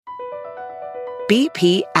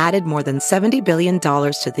BP added more than $70 billion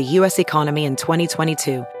to the U.S. economy in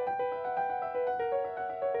 2022.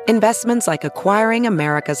 Investments like acquiring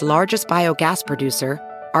America's largest biogas producer,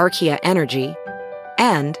 Archaea Energy,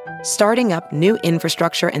 and starting up new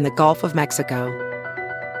infrastructure in the Gulf of Mexico.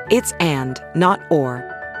 It's and, not or.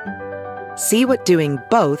 See what doing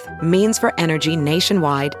both means for energy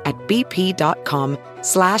nationwide at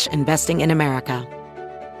bp.com/investing in America.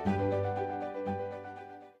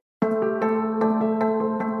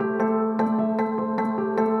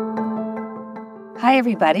 Hi,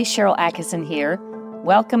 everybody. Cheryl Atkinson here.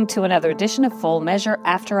 Welcome to another edition of Full Measure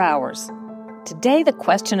After Hours. Today, the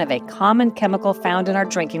question of a common chemical found in our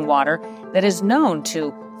drinking water that is known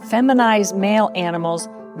to feminize male animals,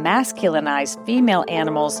 masculinize female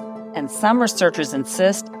animals, and some researchers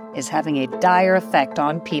insist is having a dire effect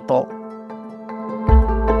on people.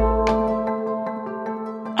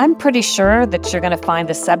 I'm pretty sure that you're going to find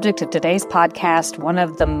the subject of today's podcast one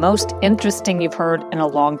of the most interesting you've heard in a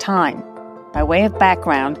long time. By way of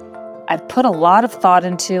background, I've put a lot of thought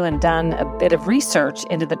into and done a bit of research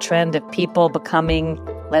into the trend of people becoming,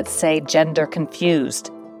 let's say, gender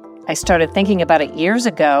confused. I started thinking about it years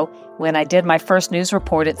ago when I did my first news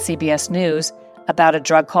report at CBS News about a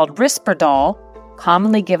drug called Risperdal,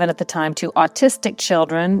 commonly given at the time to autistic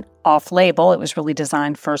children, off-label. It was really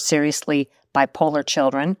designed for seriously bipolar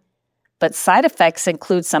children. But side effects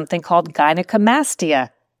include something called gynecomastia,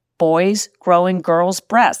 boys growing girls'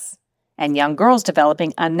 breasts, and young girls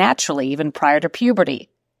developing unnaturally even prior to puberty.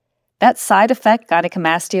 That side effect,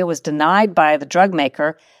 gynecomastia, was denied by the drug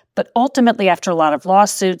maker, but ultimately, after a lot of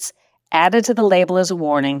lawsuits, added to the label as a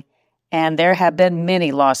warning, and there have been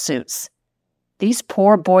many lawsuits. These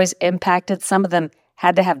poor boys impacted, some of them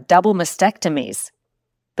had to have double mastectomies.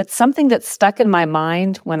 But something that stuck in my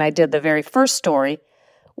mind when I did the very first story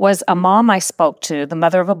was a mom I spoke to, the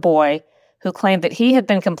mother of a boy, who claimed that he had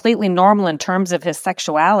been completely normal in terms of his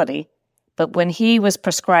sexuality, but when he was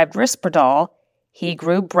prescribed Risperdal, he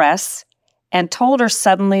grew breasts and told her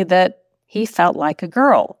suddenly that he felt like a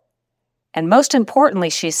girl. And most importantly,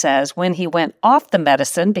 she says, when he went off the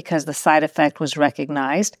medicine because the side effect was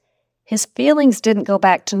recognized, his feelings didn't go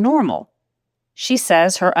back to normal. She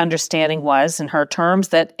says her understanding was, in her terms,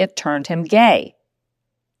 that it turned him gay.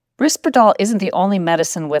 Risperdal isn't the only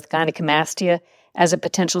medicine with gynecomastia as a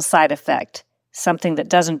potential side effect, something that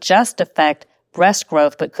doesn't just affect breast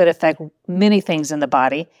growth but could affect many things in the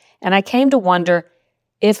body. And I came to wonder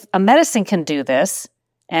if a medicine can do this,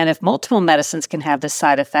 and if multiple medicines can have this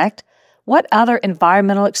side effect, what other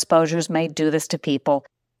environmental exposures may do this to people?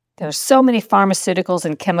 There's so many pharmaceuticals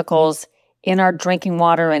and chemicals in our drinking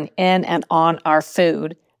water and in and on our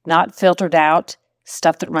food, not filtered out,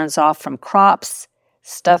 stuff that runs off from crops,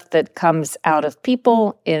 stuff that comes out of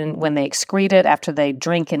people when they excrete it after they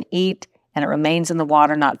drink and eat, and it remains in the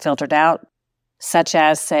water, not filtered out, such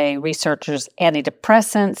as, say, researchers'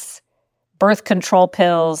 antidepressants, birth control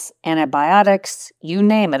pills, antibiotics, you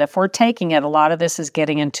name it. If we're taking it, a lot of this is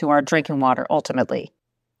getting into our drinking water ultimately.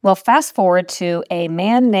 Well, fast forward to a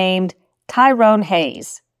man named Tyrone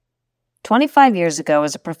Hayes. 25 years ago,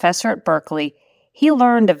 as a professor at Berkeley, he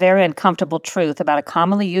learned a very uncomfortable truth about a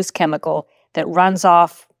commonly used chemical that runs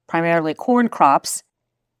off primarily corn crops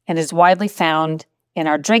and is widely found in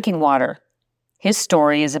our drinking water. His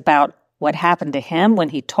story is about what happened to him when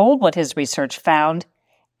he told what his research found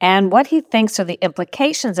and what he thinks are the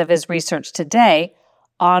implications of his research today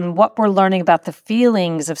on what we're learning about the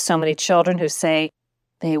feelings of so many children who say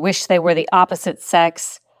they wish they were the opposite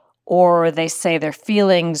sex, or they say their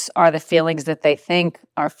feelings are the feelings that they think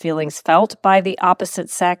are feelings felt by the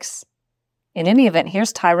opposite sex. In any event,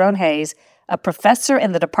 here's Tyrone Hayes, a professor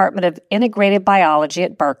in the Department of Integrated Biology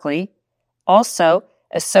at Berkeley, also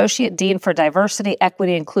Associate Dean for Diversity,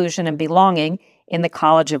 Equity, Inclusion, and Belonging in the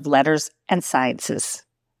College of Letters and Sciences.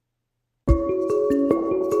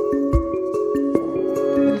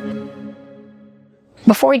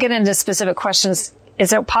 Before we get into specific questions,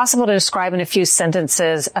 is it possible to describe in a few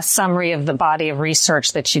sentences a summary of the body of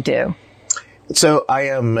research that you do? So I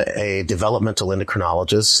am a developmental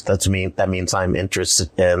endocrinologist. That means I'm interested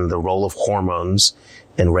in the role of hormones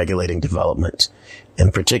in regulating development. In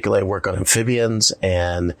particular, I work on amphibians,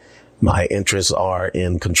 and my interests are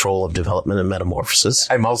in control of development and metamorphosis.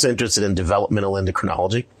 I'm also interested in developmental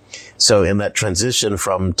endocrinology. So in that transition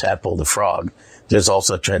from tadpole to frog, there's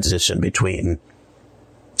also a transition between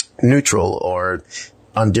neutral or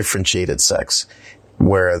undifferentiated sex,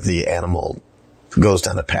 where the animal goes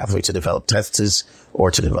down a pathway to develop testes or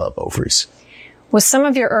to develop ovaries. Was some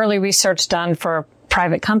of your early research done for a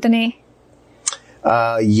private company?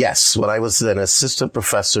 Yes. When I was an assistant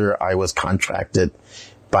professor, I was contracted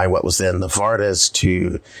by what was then Novartis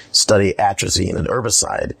to study atrazine, an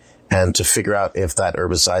herbicide, and to figure out if that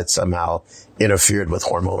herbicide somehow interfered with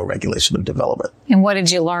hormonal regulation of development. And what did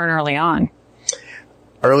you learn early on?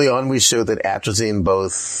 Early on, we showed that atrazine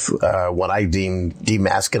both what I deem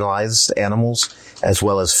demasculinized animals as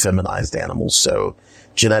well as feminized animals. So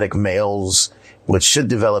genetic males, which should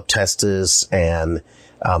develop testes and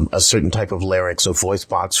a certain type of larynx, so voice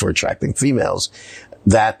box for attracting females,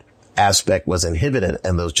 that aspect was inhibited,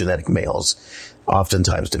 and those genetic males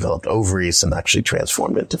oftentimes developed ovaries and actually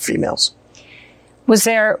transformed into females. Was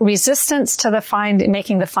there resistance to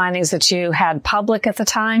making the findings that you had public at the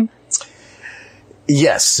time?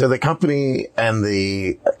 Yes. So the company and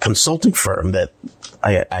the consulting firm that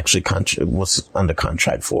I actually was under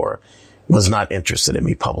contract for was not interested in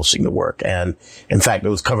me publishing the work. And in fact, it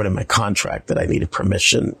was covered in my contract that I needed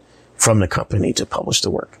permission from the company to publish the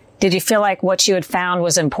work. Did you feel like what you had found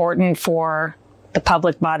was important for the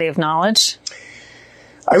public body of knowledge?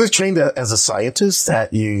 I was trained as a scientist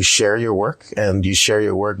that you share your work, and you share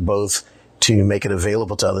your work both to make it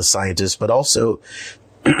available to other scientists, but also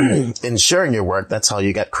in sharing your work, that's how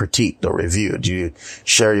you get critiqued or reviewed. You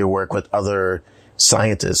share your work with other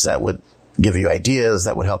scientists that would give you ideas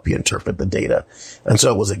that would help you interpret the data. And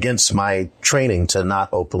so it was against my training to not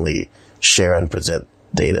openly share and present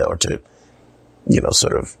data, or to,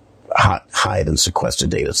 sort of hide and sequester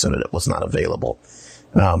data so that it was not available.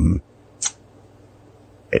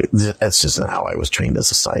 That's just not how I was trained as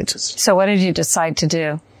a scientist. So what did you decide to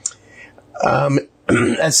do?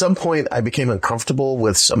 At some point, I became uncomfortable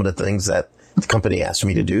with some of the things that the company asked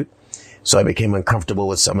me to do. So I became uncomfortable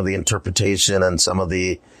with some of the interpretation and some of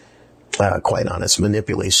the, quite honest,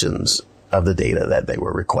 manipulations of the data that they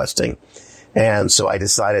were requesting. And so I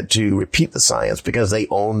decided to repeat the science because they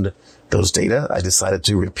owned those data. I decided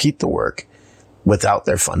to repeat the work without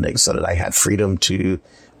their funding so that I had freedom to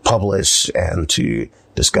publish and to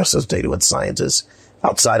discuss those data with scientists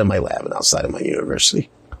outside of my lab and outside of my university.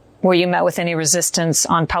 Were you met with any resistance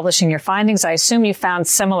on publishing your findings? I assume you found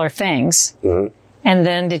similar things. Mm-hmm. And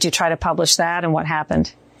then did you try to publish that, and what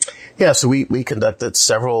happened? Yeah, so we conducted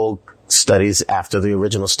several studies after the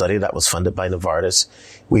original study that was funded by Novartis.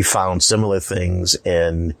 We found similar things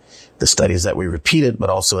in the studies that we repeated, but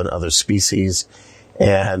also in other species.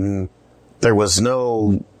 And there was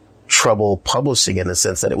no trouble publishing in the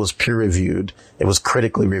sense that it was peer reviewed. It was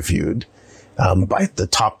critically reviewed by the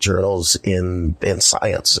top journals in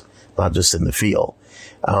science, not just in the field.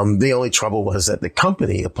 The only trouble was that the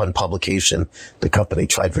company, upon publication, the company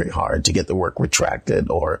tried very hard to get the work retracted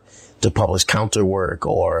or to publish counter work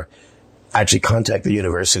or actually contact the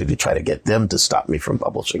university to try to get them to stop me from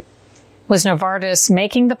publishing. Was Novartis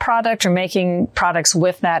making the product or making products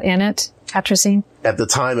with that in it, atrazine? At the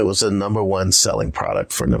time, it was the number one selling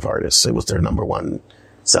product for Novartis. It was their number one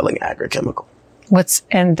selling agrochemical.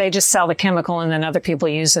 And they just sell the chemical and then other people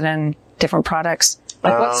use it in different products?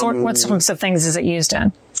 Like what sorts of things is it used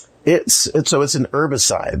in? It's an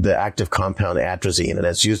herbicide, the active compound atrazine, and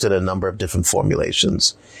it's used in a number of different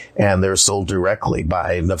formulations. And they're sold directly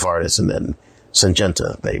by Novartis and then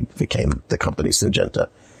Syngenta. They became the company Syngenta.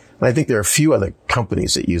 And I think there are a few other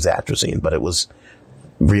companies that use atrazine, but it was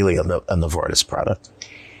really a Novartis product.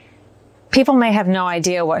 People may have no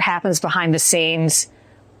idea what happens behind the scenes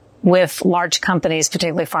with large companies,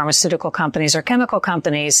 particularly pharmaceutical companies or chemical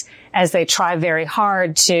companies, as they try very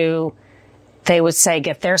hard to, they would say,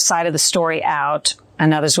 get their side of the story out,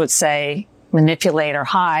 and others would say manipulate or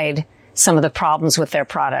hide some of the problems with their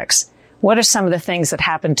products. What are some of the things that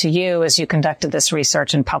happened to you as you conducted this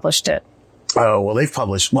research and published it? Oh, well,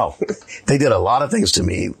 they did a lot of things to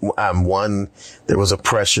me. One, there was a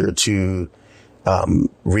pressure to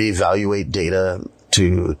reevaluate data,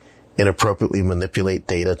 to inappropriately manipulate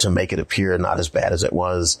data to make it appear not as bad as it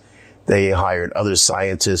was. They hired other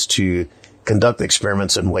scientists to conduct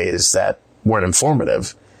experiments in ways that weren't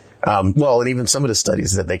informative. And even some of the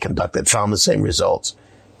studies that they conducted found the same results,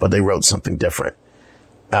 but they wrote something different.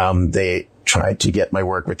 They tried to get my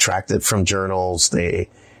work retracted from journals. They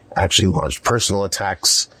actually launched personal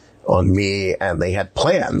attacks on me, and they had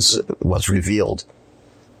plans, was revealed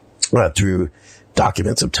through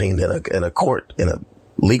documents obtained in a court, in a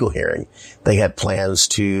legal hearing. They had plans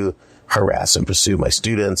to harass and pursue my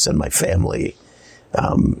students and my family.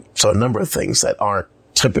 So a number of things that aren't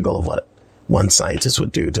typical of what one scientist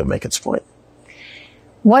would do to make its point.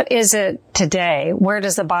 What is it today? Where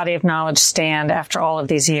does the body of knowledge stand after all of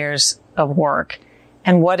these years of work?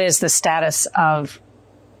 And what is the status of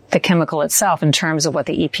the chemical itself in terms of what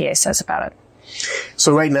the EPA says about it?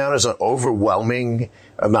 So right now there's an overwhelming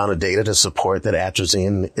amount of data to support that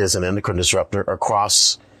atrazine is an endocrine disruptor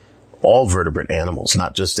across all vertebrate animals,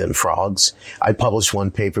 not just in frogs. I published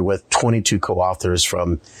one paper with 22 co-authors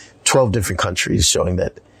from 12 different countries showing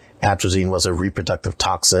that atrazine was a reproductive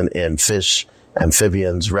toxin in fish,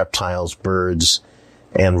 amphibians, reptiles, birds,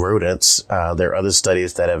 and rodents. There are other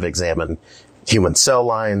studies that have examined human cell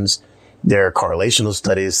lines. There are correlational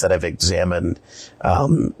studies that have examined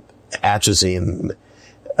atrazine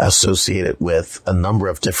associated with a number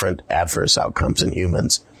of different adverse outcomes in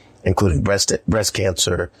humans, including breast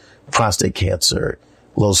cancer, prostate cancer,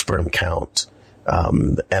 low sperm count,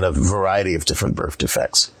 and a variety of different birth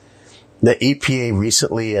defects. The EPA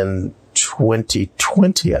recently in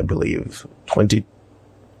 2020, I believe,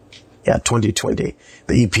 2020,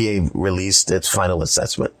 the EPA released its final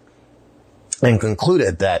assessment and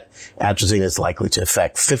concluded that atrazine is likely to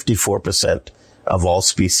affect 54% of all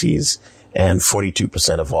species and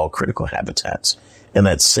 42% of all critical habitats. In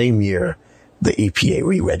that same year, the EPA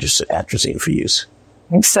re-registered atrazine for use.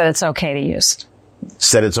 Said it's okay to use.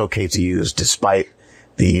 Said it's okay to use despite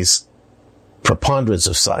these preponderance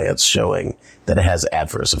of science showing that it has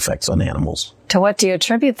adverse effects on animals. To what do you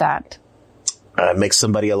attribute that? It makes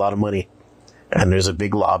somebody a lot of money. And there's a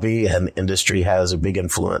big lobby, and industry has a big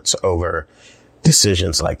influence over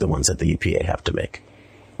decisions like the ones that the EPA have to make.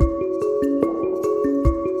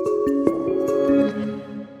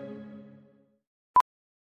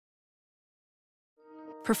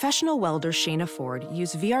 Professional welder Shayna Ford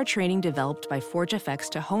used VR training developed by ForgeFX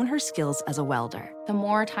to hone her skills as a welder. The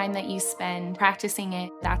more time that you spend practicing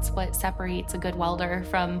it, that's what separates a good welder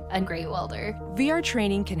from a great welder. VR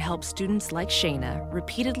training can help students like Shayna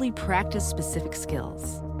repeatedly practice specific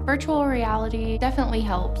skills. Virtual reality definitely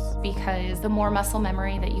helps because the more muscle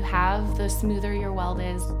memory that you have, the smoother your weld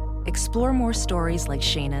is. Explore more stories like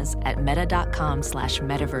Shayna's at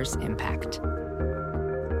meta.com/metaverseimpact.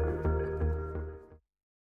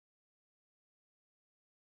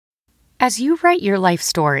 As you write your life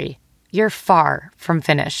story, you're far from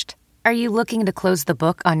finished. Are you looking to close the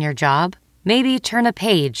book on your job? Maybe turn a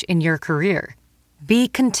page in your career? Be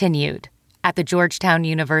continued at the Georgetown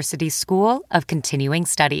University School of Continuing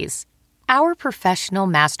Studies. Our professional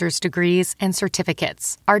master's degrees and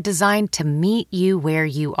certificates are designed to meet you where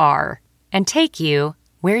you are and take you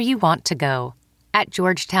where you want to go. At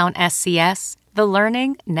Georgetown SCS, the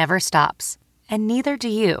learning never stops, and neither do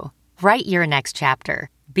you. Write your next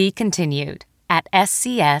chapter. Be continued at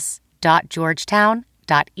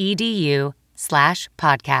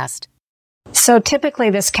scs.georgetown.edu/podcast. So typically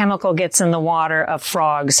this chemical gets in the water of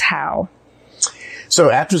frogs. How? So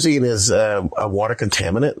atrazine is a water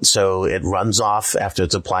contaminant. So it runs off after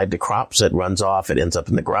it's applied to crops. It runs off. It ends up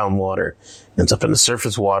in the groundwater, ends up in the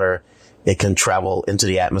surface water. It can travel into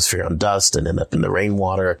the atmosphere on dust and end up in the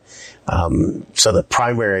rainwater. So the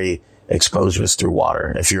primary exposure is through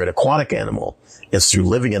water. If you're an aquatic animal, it's through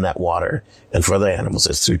living in that water. And for other animals,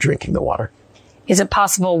 it's through drinking the water. Is it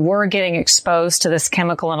possible we're getting exposed to this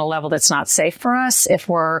chemical on a level that's not safe for us if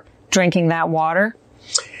we're drinking that water?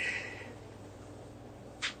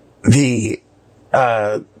 The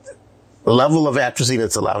level of atrazine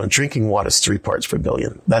that's allowed in drinking water is 3 parts per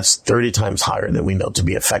billion. That's 30 times higher than we know to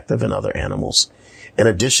be effective in other animals. In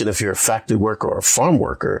addition, if you're a factory worker or a farm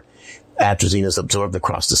worker, atrazine is absorbed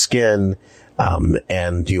across the skin,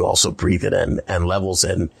 and you also breathe it in, and levels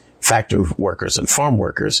in factory workers and farm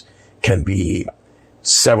workers can be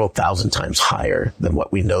several thousand times higher than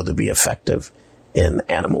what we know to be effective in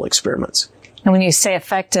animal experiments. And when you say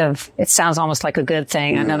effective, it sounds almost like a good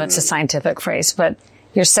thing. I know that's a scientific phrase, but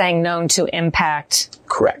you're saying known to impact.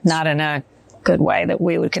 Correct. Not in a good way that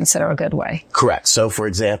we would consider a good way. Correct. So, for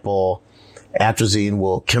example, atrazine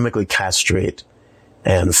will chemically castrate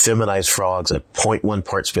and feminize frogs at 0.1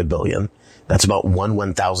 parts per billion. That's about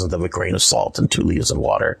 1/1000th of a grain of salt in 2 liters of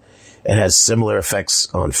water. It has similar effects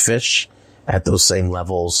on fish at those same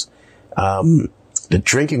levels. The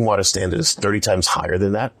drinking water standard is 30 times higher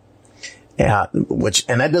than that.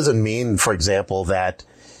 And that doesn't mean, for example, that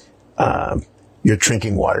your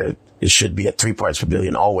drinking water should be at 3 parts per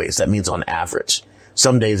billion always. That means on average.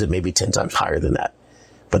 Some days it may be 10 times higher than that.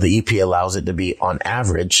 But the EPA allows it to be on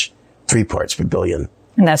average 3 parts per billion.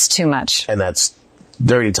 And that's too much. And that's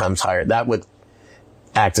 30 times higher. That would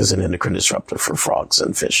act as an endocrine disruptor for frogs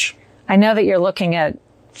and fish. I know that you're looking at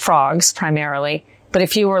frogs primarily, but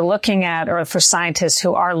if you were looking at, or for scientists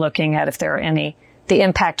who are looking at, if there are any, the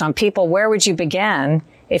impact on people, where would you begin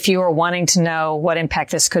if you were wanting to know what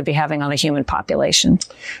impact this could be having on the human population?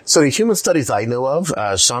 So the human studies I know of,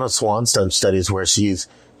 Shauna Swan's done studies where she's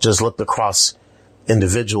just looked across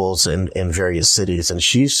individuals in various cities, and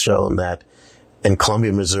she's shown that in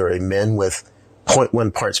Columbia, Missouri, men with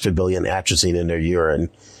 0.1 parts per billion atrazine in their urine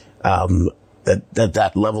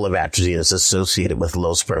that level of atrazine is associated with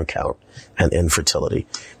low sperm count and infertility.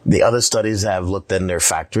 The other studies have looked in their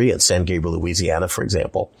factory at San Gabriel, Louisiana, for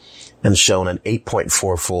example, and shown an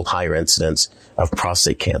 8.4-fold higher incidence of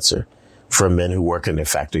prostate cancer for men who work in their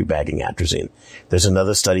factory bagging atrazine. There's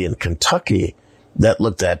another study in Kentucky that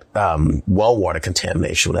looked at well water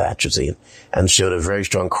contamination with atrazine and showed a very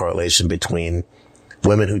strong correlation between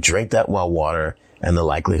women who drink that well water and the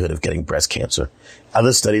likelihood of getting breast cancer.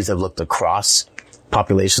 Other studies have looked across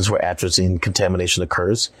populations where atrazine contamination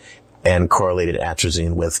occurs and correlated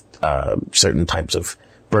atrazine with certain types of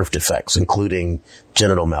birth defects, including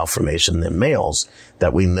genital malformation in males,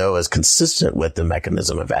 that we know is consistent with the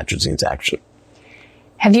mechanism of atrazine's action.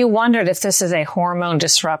 Have you wondered if this is a hormone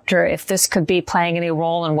disruptor, if this could be playing any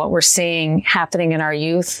role in what we're seeing happening in our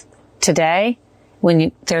youth today?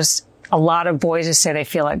 There's a lot of boys who say they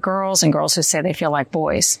feel like girls and girls who say they feel like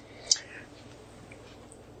boys.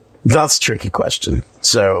 That's a tricky question.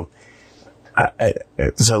 So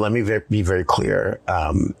let me be very clear.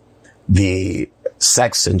 The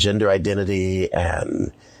sex and gender identity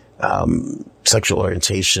and sexual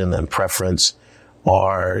orientation and preference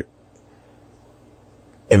are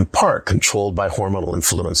in part controlled by hormonal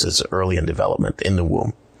influences early in development in the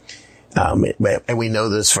womb. And we know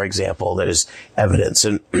this, for example, there's evidence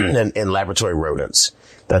in laboratory rodents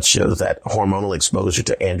that shows that hormonal exposure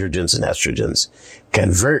to androgens and estrogens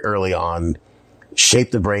can very early on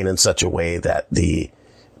shape the brain in such a way that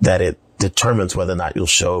it determines whether or not you'll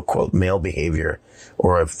show, quote, male behavior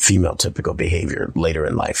or a female typical behavior later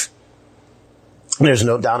in life. There's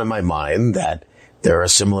no doubt in my mind that there are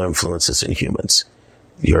similar influences in humans.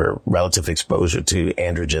 Your relative exposure to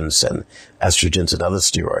androgens and estrogens and other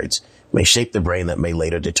steroids may shape the brain that may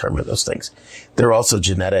later determine those things. There are also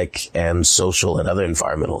genetic and social and other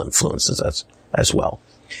environmental influences as well.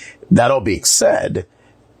 That all being said,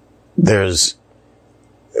 there's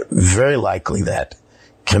very likely that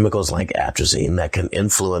chemicals like atrazine that can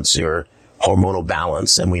influence your hormonal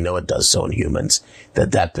balance, and we know it does so in humans,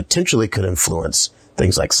 that potentially could influence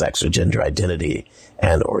things like sex or gender identity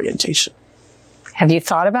and orientation. Have you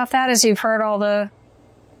thought about that as you've heard all the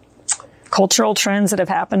cultural trends that have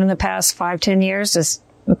happened in the past 5-10 years? Has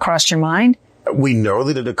it crossed your mind? We know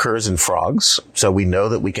that it occurs in frogs. So we know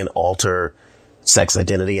that we can alter sex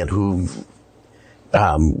identity and who,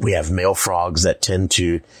 we have male frogs that tend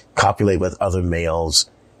to copulate with other males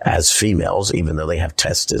as females, even though they have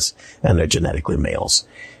testes and they're genetically males.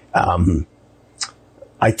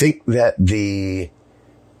 I think that the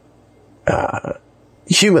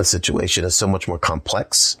human situation is so much more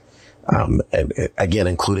complex, and again,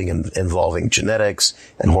 including involving genetics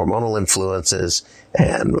and hormonal influences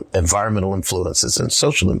and environmental influences and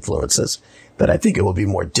social influences, that I think it will be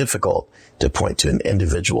more difficult to point to an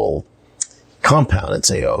individual compound and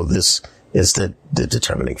say, oh, this is the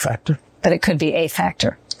determining factor. But it could be a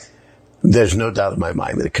factor. There's no doubt in my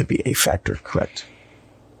mind that it could be a factor, correct?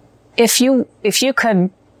 If you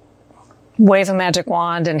could wave a magic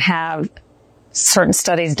wand and have certain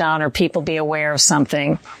studies done or people be aware of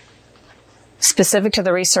something specific to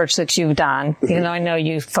the research that you've done, even though I know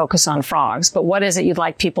you focus on frogs, but what is it you'd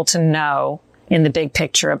like people to know in the big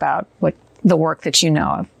picture about what the work that you know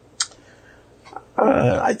of?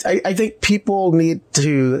 I think people need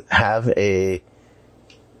to have a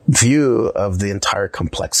view of the entire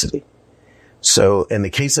complexity. So in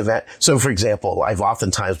the case of that, so for example, I've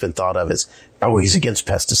oftentimes been thought of as, oh, he's against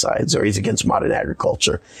pesticides or he's against modern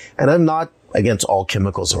agriculture. And I'm not against all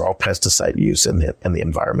chemicals or all pesticide use in the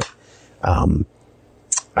environment.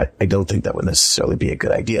 I don't think that would necessarily be a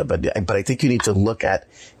good idea, but I think you need to look at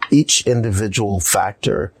each individual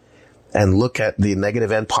factor and look at the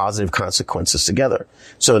negative and positive consequences together.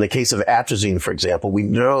 So in the case of atrazine, for example, we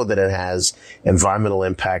know that it has environmental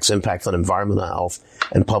impacts on environmental health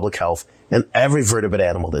and public health in every vertebrate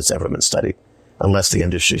animal that's ever been studied, unless the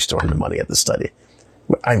industry is throwing the money at the study.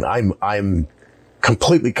 I'm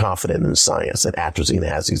completely confident in science that atrazine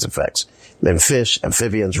has these effects in fish,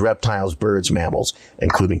 amphibians, reptiles, birds, mammals,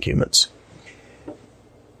 including humans.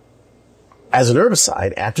 As an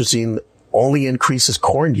herbicide, atrazine only increases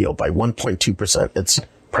corn yield by 1.2%. It's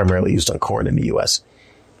primarily used on corn in the U.S.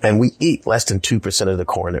 And we eat less than 2% of the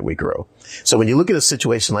corn that we grow. So when you look at a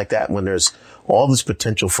situation like that, when there's all this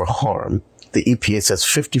potential for harm, the EPA says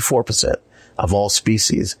 54% of all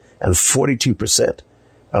species and 42%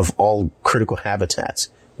 of all critical habitats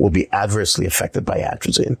will be adversely affected by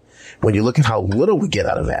atrazine. When you look at how little we get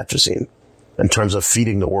out of atrazine in terms of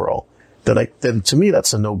feeding the world, then to me,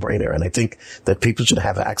 that's a no-brainer. And I think that people should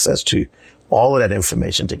have access to all of that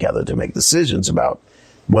information together to make decisions about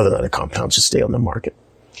whether or not a compound should stay on the market.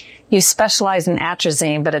 You specialize in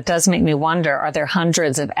atrazine, but it does make me wonder, are there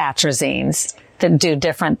hundreds of atrazines that do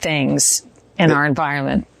different things in our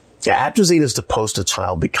environment? Yeah, atrazine is the poster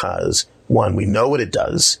child because, one, we know what it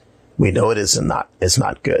does. We know it is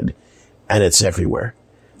not good, and it's everywhere.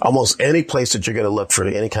 Almost any place that you're going to look for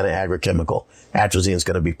any kind of agrochemical, atrazine is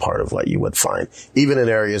going to be part of what you would find, even in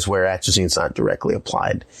areas where atrazine is not directly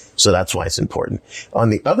applied. So that's why it's important.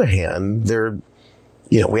 On the other hand,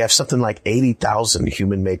 we have something like 80,000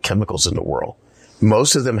 human-made chemicals in the world.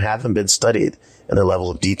 Most of them haven't been studied in the level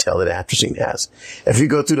of detail that atrazine has. If you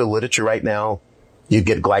go through the literature right now, you'd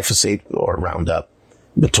get glyphosate or Roundup,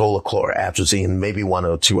 metolachlor, atrazine, maybe one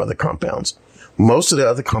or two other compounds. Most of the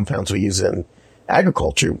other compounds we use in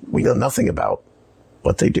agriculture, we know nothing about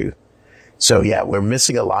what they do. So yeah, we're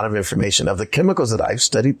missing a lot of information. Of the chemicals that I've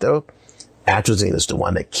studied, though, atrazine is the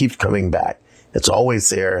one that keeps coming back. It's always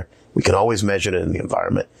there. We can always measure it in the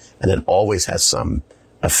environment, and it always has some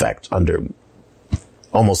effect under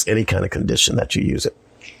almost any kind of condition that you use it.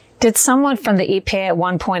 Did someone from the EPA at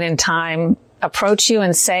one point in time approach you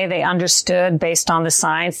and say they understood, based on the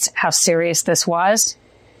science, how serious this was?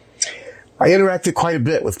 I interacted quite a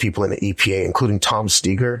bit with people in the EPA, including Tom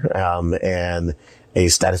Steger and a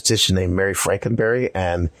statistician named Mary Frankenberry,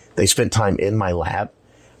 and they spent time in my lab.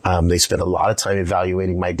 They spent a lot of time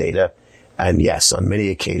evaluating my data. And yes, on many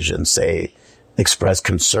occasions, they expressed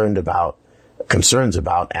concerns about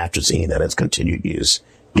atrazine and its continued use,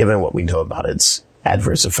 given what we know about its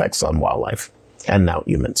adverse effects on wildlife and now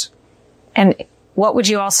humans. And what would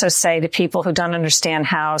you also say to people who don't understand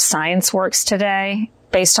how science works today?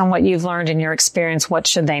 Based on what you've learned in your experience, what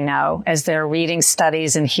should they know as they're reading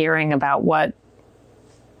studies and hearing about what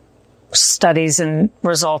studies and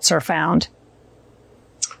results are found?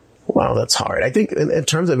 Wow, that's hard. I think in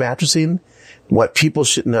terms of atrazine, what people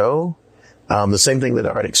should know, the same thing that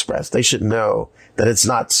Art expressed, they should know that it's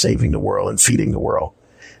not saving the world and feeding the world.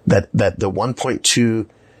 That the 1.2,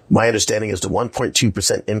 my understanding is the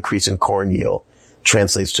 1.2% increase in corn yield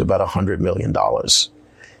translates to about $100 million.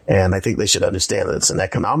 And I think they should understand that it's an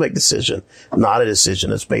economic decision, not a decision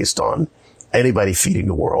that's based on anybody feeding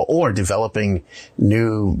the world or developing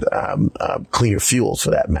new, cleaner fuels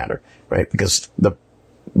for that matter, right? Because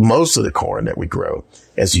most of the corn that we grow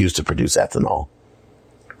is used to produce ethanol.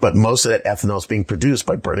 But most of that ethanol is being produced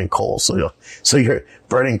by burning coal. So you're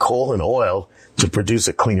burning coal and oil to produce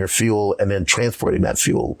a cleaner fuel and then transporting that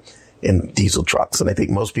fuel in diesel trucks. And I think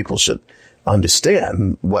most people should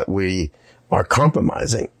understand what we are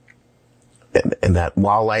compromising, and that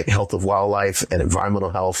wildlife, health of wildlife and environmental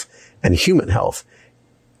health and human health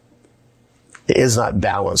is not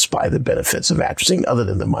balanced by the benefits of atrazine other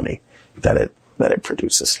than the money that it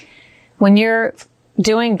produces. When you're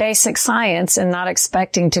doing basic science and not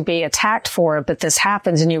expecting to be attacked for it, but this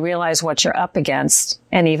happens and you realize what you're up against,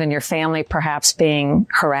 and even your family perhaps being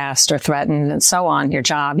harassed or threatened and so on, your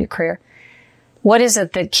job, your career, what is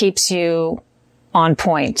it that keeps you on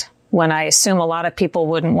point when I assume a lot of people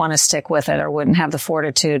wouldn't want to stick with it or wouldn't have the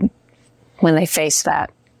fortitude when they face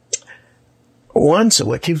that? So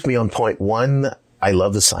what keeps me on point, one, I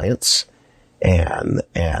love the science and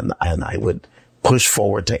I would push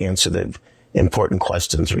forward to answer the important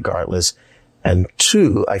questions regardless. And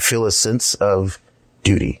two, I feel a sense of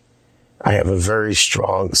duty. I have a very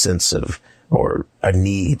strong sense of, or a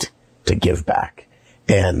need to give back.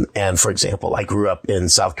 And for example, I grew up in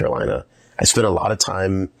South Carolina. I spent a lot of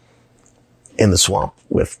time in the swamp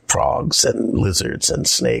with frogs and lizards and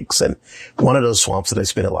snakes. And one of those swamps that I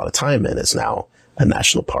spent a lot of time in is now a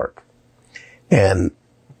national park. And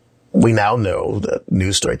we now know, the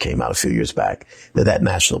news story came out a few years back, that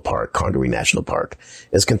national park, Congaree National Park,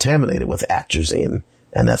 is contaminated with atrazine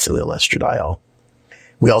and ethyl estradiol.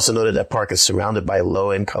 We also know that park is surrounded by a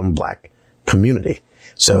low-income Black community.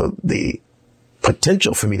 So the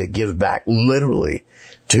potential for me to give back literally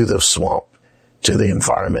to the swamp, to the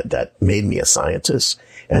environment that made me a scientist,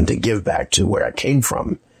 and to give back to where I came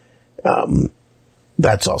from,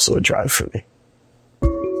 that's also a drive for me.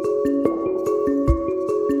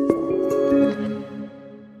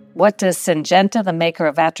 What does Syngenta, the maker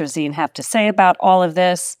of atrazine, have to say about all of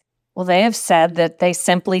this? Well, they have said that they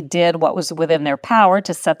simply did what was within their power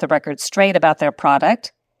to set the record straight about their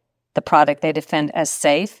product, the product they defend as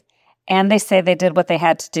safe, and they say they did what they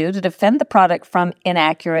had to do to defend the product from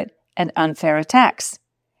inaccurate and unfair attacks.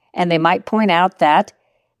 And they might point out that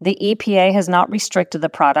the EPA has not restricted the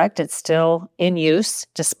product. It's still in use,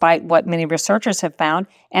 despite what many researchers have found,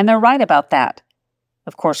 and they're right about that.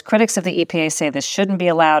 Of course, critics of the EPA say this shouldn't be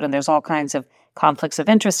allowed, and there's all kinds of conflicts of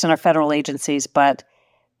interest in our federal agencies, but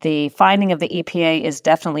the finding of the EPA is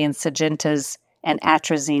definitely in Syngenta's and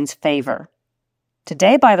atrazine's favor.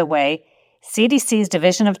 Today, by the way, CDC's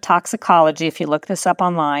Division of Toxicology, if you look this up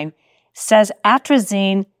online, says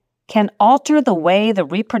atrazine can alter the way the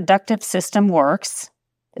reproductive system works.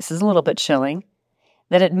 This is a little bit chilling.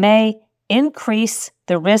 That it may increase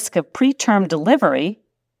the risk of preterm delivery,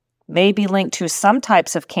 may be linked to some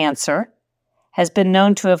types of cancer, has been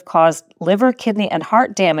known to have caused liver, kidney, and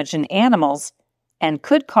heart damage in animals, and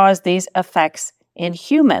could cause these effects in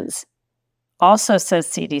humans. Also, says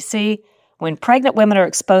CDC, when pregnant women are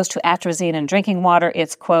exposed to atrazine in drinking water,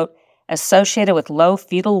 it's, quote, associated with low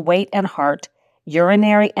fetal weight and heart,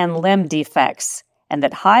 urinary and limb defects, and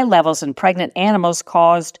that high levels in pregnant animals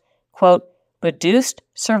caused, quote, reduced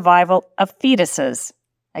survival of fetuses.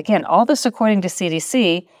 Again, all this according to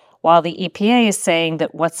CDC, while the EPA is saying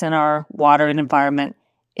that what's in our water and environment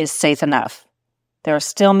is safe enough. There are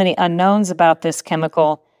still many unknowns about this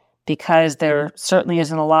chemical because there certainly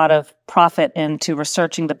isn't a lot of profit into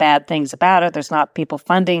researching the bad things about it. There's not people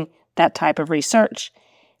funding that type of research.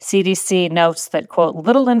 CDC notes that, quote,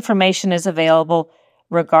 little information is available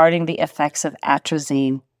regarding the effects of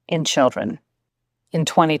atrazine in children. In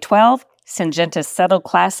 2012, Syngenta settled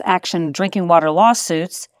class action drinking water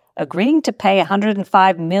lawsuits, agreeing to pay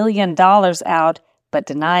 $105 million out, but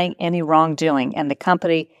denying any wrongdoing. And the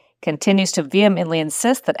company continues to vehemently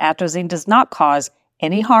insist that atrazine does not cause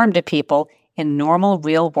any harm to people in normal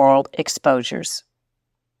real-world exposures.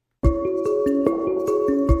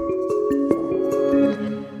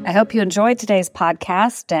 I hope you enjoyed today's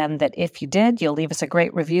podcast, and that if you did, you'll leave us a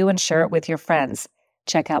great review and share it with your friends.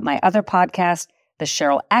 Check out my other podcast, the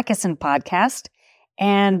Cheryl Atkinson Podcast,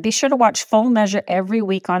 and be sure to watch Full Measure every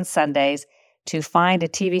week on Sundays. To find a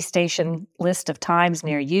TV station list of times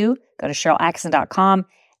near you, go to CherylAtkinson.com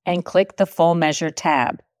and click the Full Measure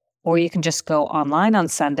tab. Or you can just go online on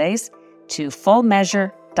Sundays to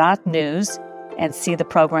fullmeasure.news and see the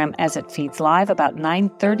program as it feeds live about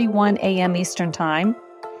 9:31 a.m. Eastern Time.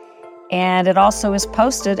 And it also is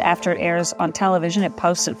posted after it airs on television. It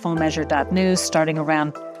posts at fullmeasure.news starting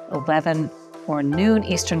around 11 or noon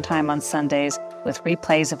Eastern Time on Sundays, with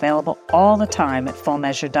replays available all the time at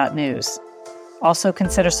fullmeasure.news. Also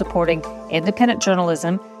consider supporting independent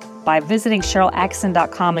journalism by visiting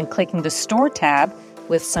CherylAtkinson.com and clicking the Store tab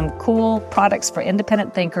with some cool products for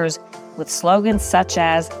independent thinkers with slogans such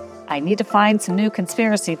as, I need to find some new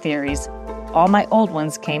conspiracy theories. All my old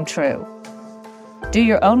ones came true. Do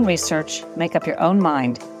your own research, make up your own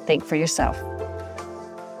mind, think for yourself.